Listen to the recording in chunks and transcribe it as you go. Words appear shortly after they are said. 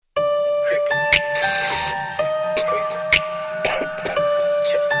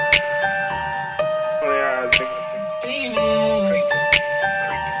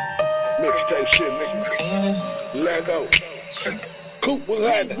type shit, nigga. Let go. Coop, what's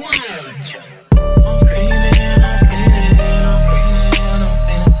happening?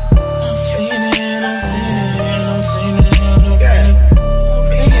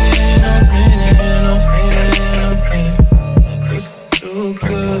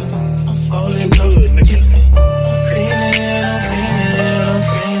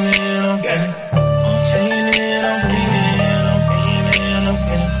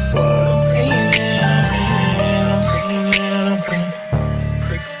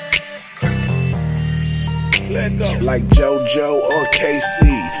 Like JoJo or KC,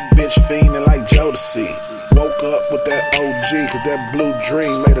 bitch fiendin' like Jodeci. Woke up with that OG, cause that blue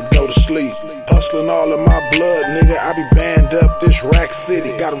dream made her go to sleep. Hustling all of my blood, nigga, I be banned up this Rack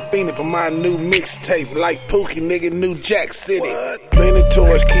City. Got them fiendin' for my new mixtape, like Pookie, nigga, New Jack City. Plenty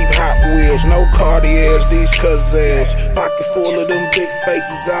toys, keep Hot Wheels, no Cartiers, these Cazelles. Pocket full of them big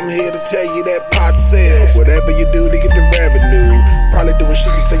faces, I'm here to tell you that pot sells. Whatever you do to get the revenue, probably doing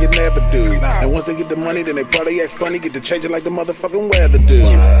shit you say you never do. And once they get the money, then they probably act funny, get to changing like the motherfucking weather do.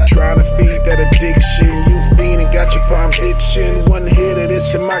 Trying to feed that addiction, you fiendin', got your palms itching. One hit of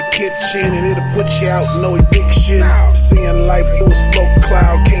this in my kitchen, and it'll put you out, no eviction. Seeing life through a smoke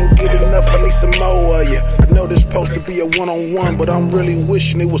cloud, can't get enough, I need some more of you. I know this supposed to be a one-on-one, but I'm really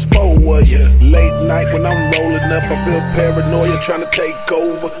wishing it was four of you. Late night when I'm rolling up, I feel paranoia trying to take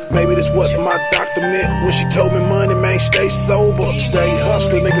over. Maybe this what my doctor meant when she told me money, man, stay sober. Stay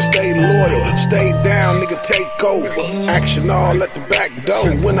hustling, nigga, stay loyal. Stay down, nigga, take over. Action all at the back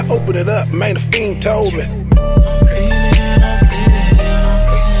door. When I open it up, man, the fiend told me.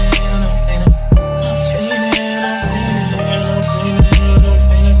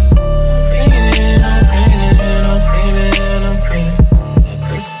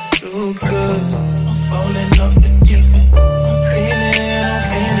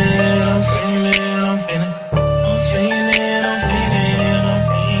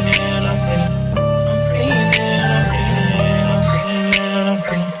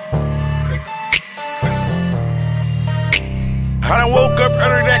 I done woke up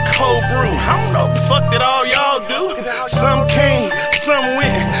early that cold brew. I don't know what the fuck that all y'all do. Some came, some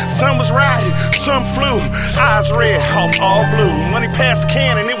went, some was riding, some flew. Eyes red, off all blue. Money past the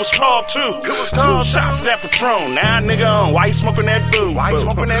can and it was called too. 2 shots of that Patron. Now nigga on, why you smoking that boo?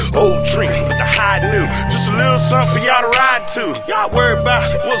 Old drink with the high new. Just a little something for y'all to ride to. Y'all worry about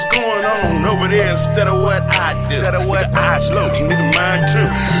what's going on over there instead of what I do. Nigga eyes low, nigga mine too.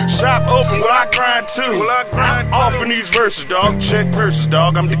 Shop open, well I grind too. I'm off in these verses, dog. Check verses,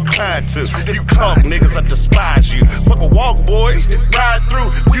 dog. I'm declined to. You talk, niggas, I despise you. Fuck a walk, boys. Ride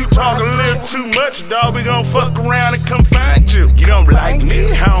through. You talk a little too much, dog. We gon' fuck around and come find you. You don't like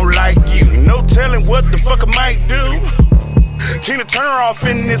me, I don't like you. No telling what the fuck I might do. Tina Turner off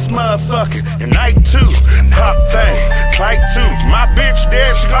in this motherfucker. And night 2, pop thing, fight 2. My bitch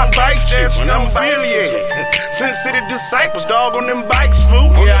there, she gon' bite you. And I'm affiliated. Sin City Disciples, dog, on them bikes, fool.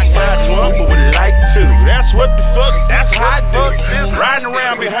 Yeah, I got one, but would like to. That's what the fuck, that's how I do. Riding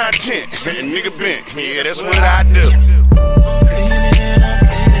around behind tent, nigga bent. Yeah, that's what I do.